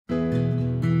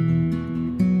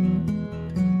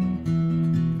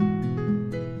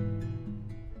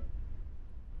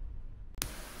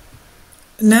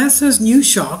NASA's new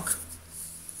shock,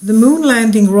 the moon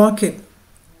landing rocket,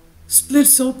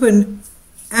 splits open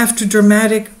after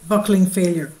dramatic buckling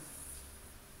failure.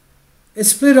 It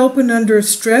split open under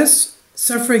stress,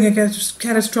 suffering a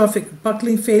catastrophic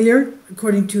buckling failure,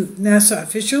 according to NASA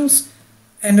officials.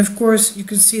 And of course, you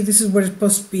can see this is what it's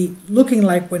supposed to be looking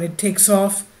like when it takes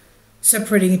off,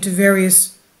 separating into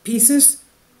various pieces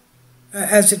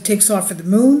as it takes off at the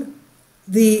moon.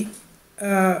 The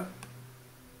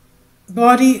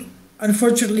body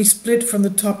unfortunately split from the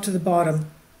top to the bottom.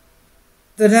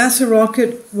 The NASA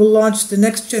rocket will launch the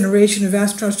next generation of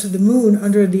astronauts to the moon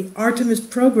under the Artemis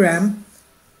program,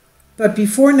 but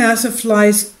before NASA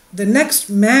flies the next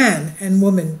man and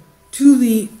woman to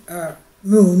the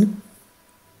moon,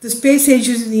 the space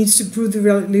agency needs to prove the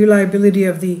reliability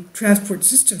of the transport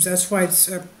systems. That's why it's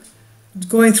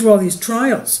going through all these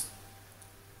trials.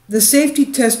 The safety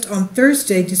test on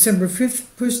Thursday, December 5th,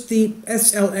 pushed the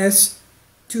SLS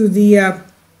to the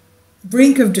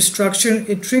brink of destruction.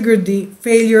 It triggered the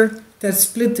failure that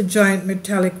split the giant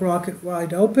metallic rocket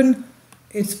wide open.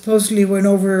 It supposedly went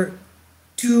over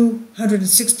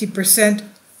 260%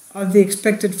 of the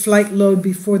expected flight load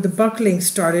before the buckling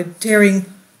started, tearing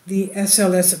the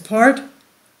SLS apart.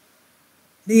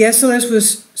 The SLS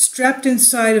was strapped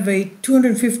inside of a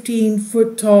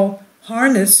 215-foot tall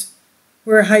harness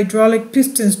where hydraulic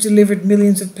pistons delivered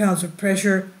millions of pounds of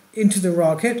pressure into the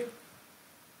rocket.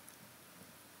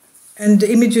 And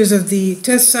images of the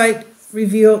test site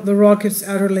reveal the rocket's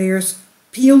outer layers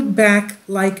peeled back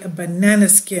like a banana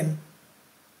skin.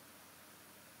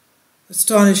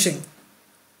 Astonishing.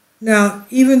 Now,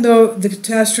 even though the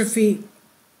catastrophe,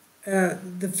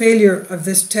 the failure of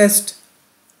this test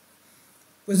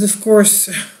was, of course,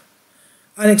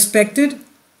 unexpected,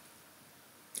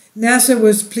 NASA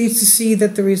was pleased to see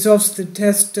that the results of the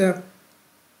test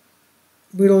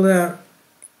will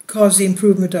cause the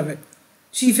improvement of it.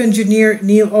 Chief Engineer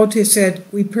Neil Otte said,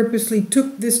 "We purposely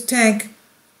took this tank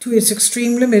to its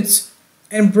extreme limits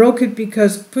and broke it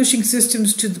because pushing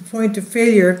systems to the point of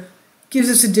failure gives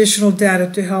us additional data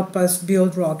to help us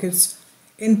build rockets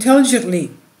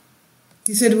intelligently."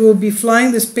 He said, "We will be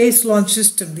flying the Space Launch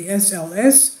System, the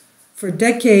SLS, for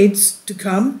decades to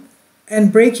come,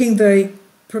 and breaking the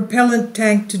propellant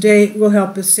tank today will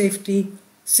help us safely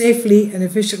and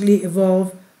efficiently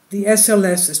evolve the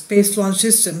SLS, the Space Launch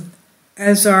System,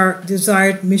 as our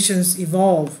desired missions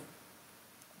evolve."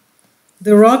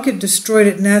 The rocket destroyed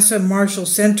at NASA Marshall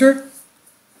Center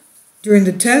during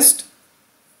the test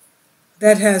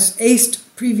that has aced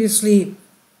previous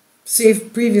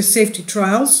safety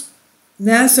trials.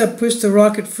 NASA pushed the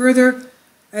rocket further,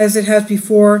 as it has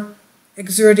before,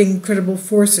 exerting incredible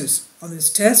forces on this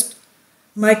test.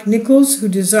 Mike Nichols, who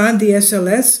designed the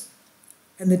SLS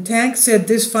and the tank, said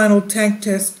this final tank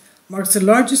test marks the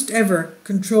largest ever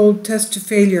controlled test to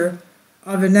failure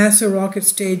of a NASA rocket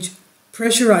stage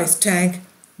pressurized tank.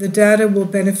 The data will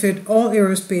benefit all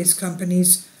aerospace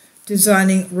companies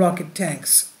designing rocket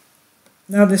tanks.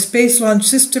 Now, the Space Launch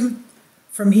System,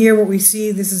 from here what we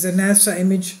see, this is a NASA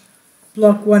image,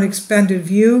 Block 1 expanded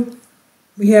view.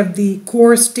 We have the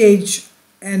core stage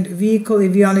and vehicle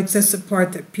avionics. That's the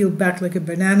part that peeled back like a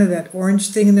banana, that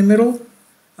orange thing in the middle.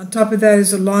 On top of that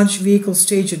is a launch vehicle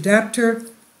stage adapter.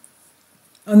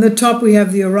 On the top we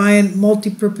have the Orion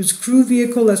multi-purpose crew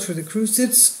vehicle, that's where the crew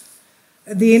sits.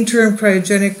 The interim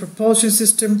cryogenic propulsion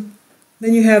system.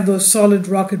 Then you have those solid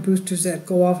rocket boosters that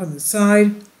go off on the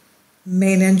side.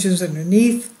 Main engines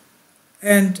underneath.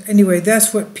 And anyway,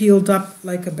 that's what peeled up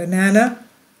like a banana.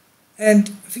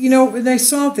 And, you know, when I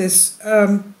saw this,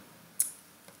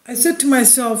 I said to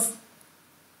myself,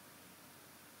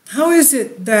 how is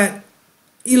it that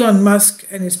Elon Musk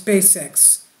and his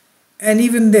SpaceX, and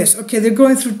even this, okay, they're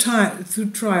going through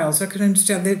trials, I can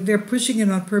understand, they're pushing it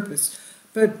on purpose,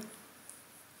 but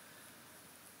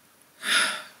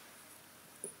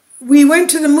we went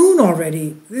to the moon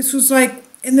already. This was like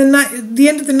in the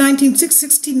end of the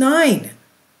 1969,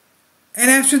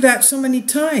 and after that so many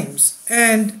times,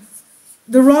 and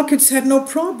the rockets had no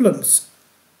problems.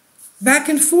 Back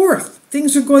and forth,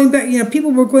 things are going back, you know,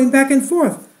 people were going back and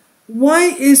forth. Why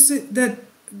is it that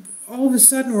all of a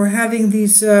sudden we're having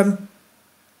these, okay,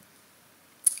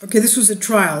 this was a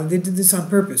trial, they did this on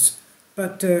purpose,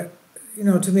 but, you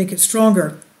know, to make it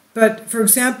stronger. But, for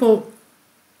example,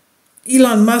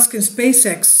 Elon Musk and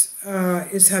SpaceX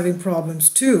is having problems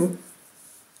too.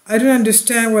 I don't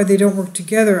understand why they don't work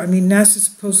together. I mean, NASA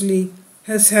supposedly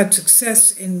has had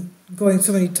success in going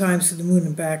so many times to the moon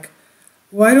and back.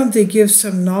 Why don't they give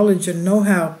some knowledge and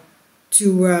know-how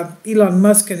to Elon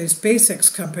Musk and his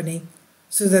SpaceX company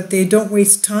so that they don't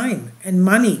waste time and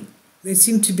money? They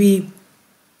seem to be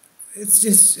it's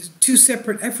just two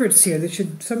separate efforts here. They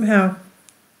should somehow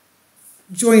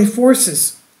join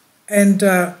forces and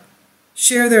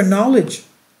share their knowledge.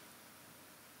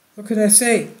 What can I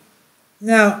say?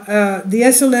 Now, the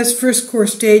SLS first core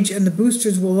stage and the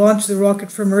boosters will launch the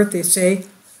rocket from Earth, they say,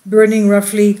 burning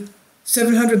roughly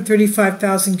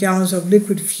 735,000 gallons of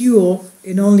liquid fuel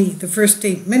in only the first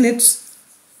 8 minutes.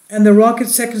 And the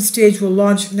rocket's second stage will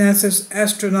launch NASA's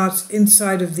astronauts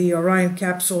inside of the Orion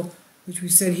capsule, which we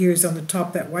said here is on the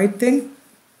top, that white thing,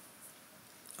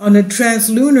 on a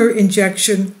translunar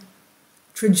injection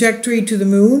trajectory to the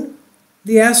moon.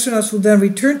 The astronauts will then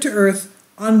return to Earth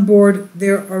on board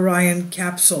their Orion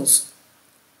capsules.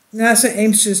 NASA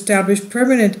aims to establish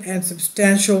permanent and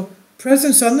substantial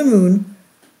presence on the moon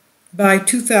by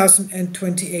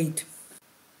 2028.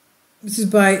 This is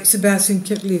by Sebastian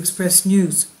Kitley, Express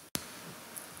News.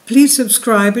 Please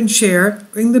subscribe and share,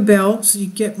 ring the bell so you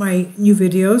get my new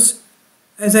videos.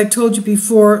 As I told you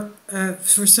before,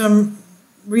 for some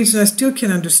reason I still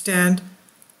can't understand,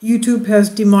 YouTube has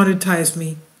demonetized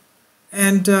me.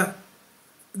 And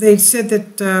they said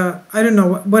that, I don't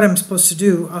know what I'm supposed to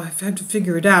do. I've had to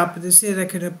figure it out, but they said I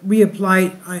could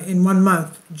reapply in 1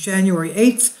 month, January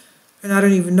 8th, and I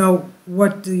don't even know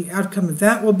what the outcome of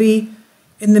that will be.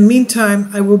 In the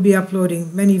meantime, I will be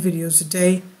uploading many videos a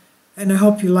day, and I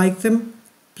hope you like them.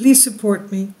 Please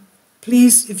support me.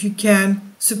 Please, if you can,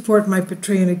 support my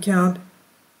Patreon account.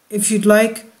 If you'd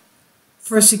like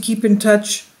for us to keep in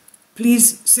touch,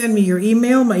 please send me your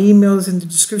email. My email is in the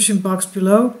description box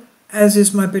below, as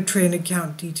is my Patreon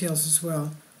account details as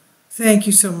well. Thank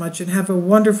you so much, and have a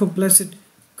wonderful, blessed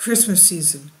Christmas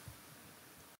season.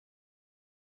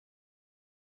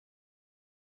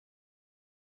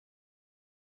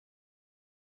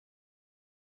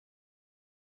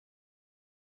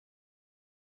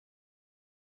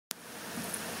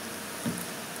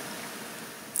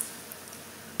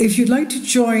 If you'd like to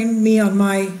join me on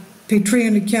my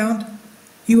Patreon account,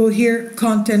 you will hear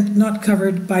content not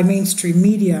covered by mainstream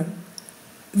media.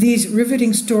 These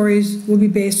riveting stories will be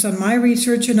based on my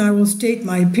research, and I will state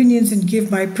my opinions and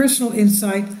give my personal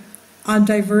insight on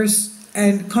diverse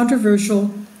and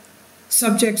controversial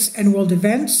subjects and world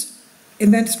events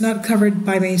not covered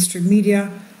by mainstream media,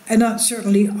 and not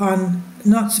supported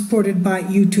by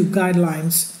YouTube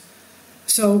guidelines.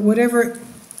 So whatever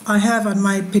I have on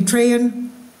my Patreon,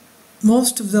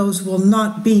 most of those will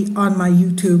not be on my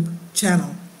YouTube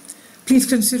channel. Please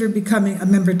consider becoming a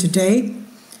member today.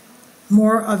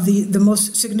 More of the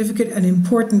most significant and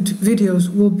important videos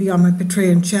will be on my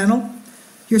Patreon channel.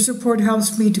 Your support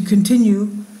helps me to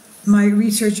continue my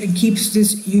research and keeps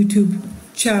this YouTube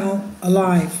channel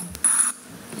alive.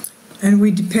 And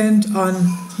we depend on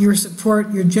your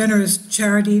support, your generous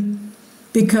charity,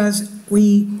 because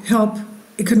we help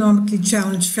economically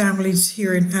challenged families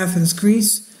here in Athens,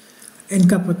 Greece, in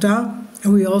Kapota,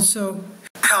 and we also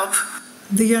help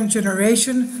the young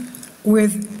generation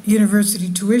with university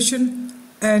tuition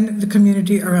and the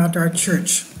community around our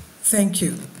church. Thank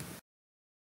you.